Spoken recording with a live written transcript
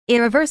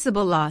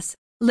Irreversible loss.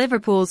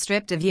 Liverpool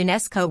stripped of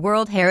UNESCO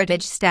World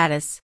Heritage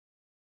status.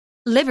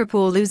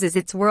 Liverpool loses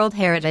its World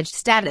Heritage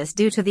status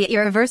due to the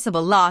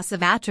irreversible loss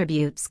of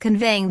attributes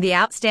conveying the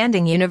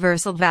outstanding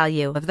universal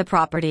value of the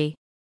property.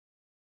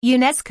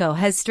 UNESCO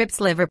has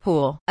stripped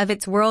Liverpool of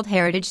its World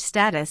Heritage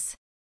status.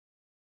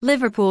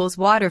 Liverpool's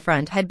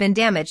waterfront had been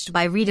damaged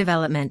by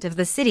redevelopment of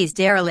the city's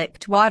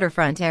derelict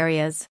waterfront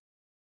areas.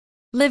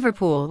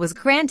 Liverpool was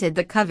granted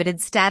the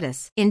coveted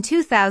status in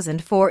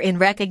 2004 in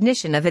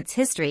recognition of its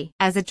history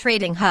as a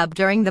trading hub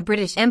during the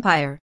British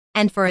Empire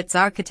and for its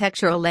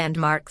architectural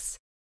landmarks.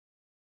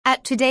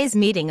 At today's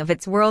meeting of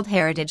its World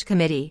Heritage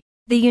Committee,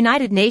 the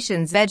United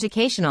Nations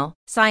Educational,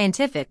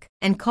 Scientific,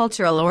 and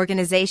Cultural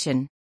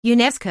Organization,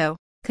 UNESCO,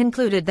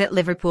 concluded that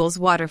Liverpool's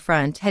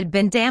waterfront had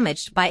been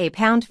damaged by a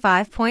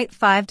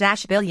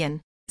 £5.5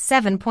 billion,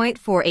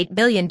 $7.48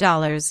 billion,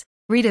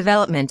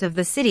 redevelopment of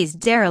the city's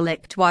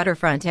derelict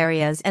waterfront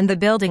areas and the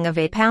building of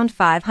a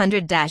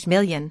 £500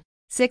 million,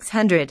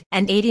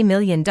 $680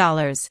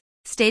 million,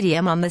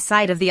 stadium on the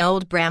site of the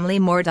old Bramley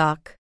Moor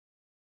dock.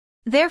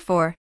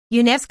 Therefore,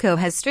 UNESCO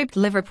has stripped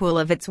Liverpool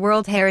of its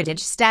World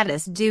Heritage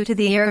status due to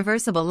the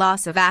irreversible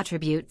loss of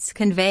attributes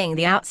conveying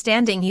the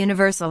outstanding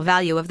universal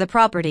value of the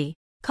property,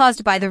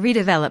 caused by the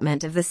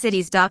redevelopment of the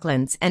city's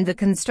docklands and the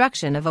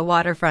construction of a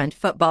waterfront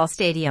football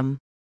stadium.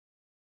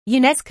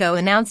 UNESCO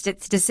announced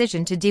its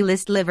decision to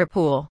delist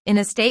Liverpool in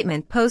a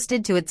statement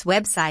posted to its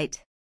website.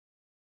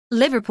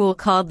 Liverpool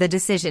called the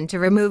decision to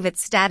remove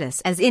its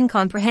status as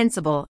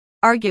incomprehensible,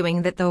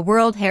 arguing that the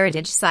World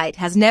Heritage Site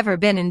has never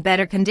been in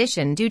better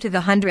condition due to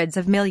the hundreds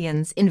of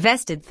millions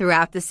invested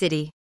throughout the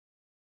city.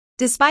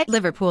 Despite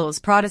Liverpool's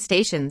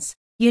protestations,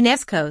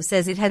 UNESCO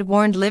says it had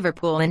warned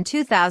Liverpool in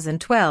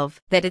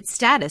 2012 that its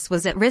status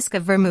was at risk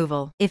of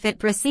removal if it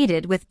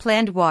proceeded with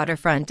planned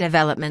waterfront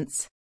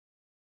developments.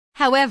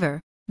 However,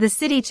 the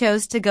city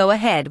chose to go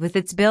ahead with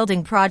its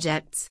building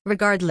projects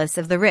regardless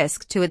of the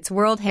risk to its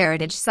World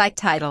Heritage Site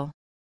title.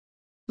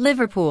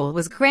 Liverpool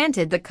was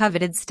granted the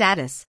coveted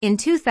status in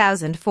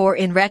 2004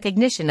 in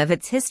recognition of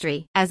its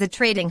history as a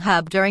trading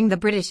hub during the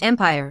British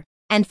Empire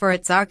and for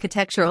its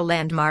architectural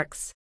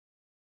landmarks.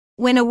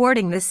 When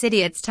awarding the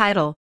city its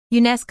title,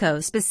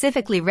 UNESCO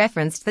specifically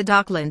referenced the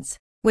docklands,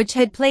 which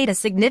had played a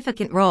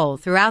significant role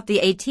throughout the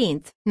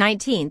 18th,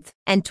 19th,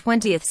 and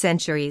 20th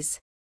centuries.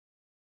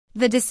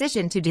 The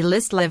decision to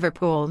delist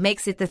Liverpool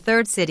makes it the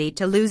third city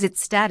to lose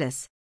its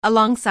status,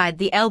 alongside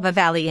the Elbe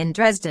Valley in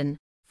Dresden,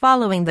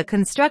 following the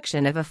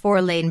construction of a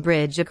 4-lane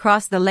bridge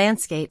across the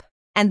landscape,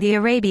 and the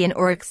Arabian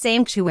Orc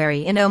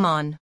Sanctuary in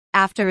Oman,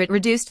 after it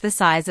reduced the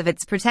size of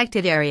its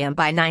protected area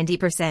by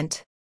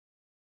 90%.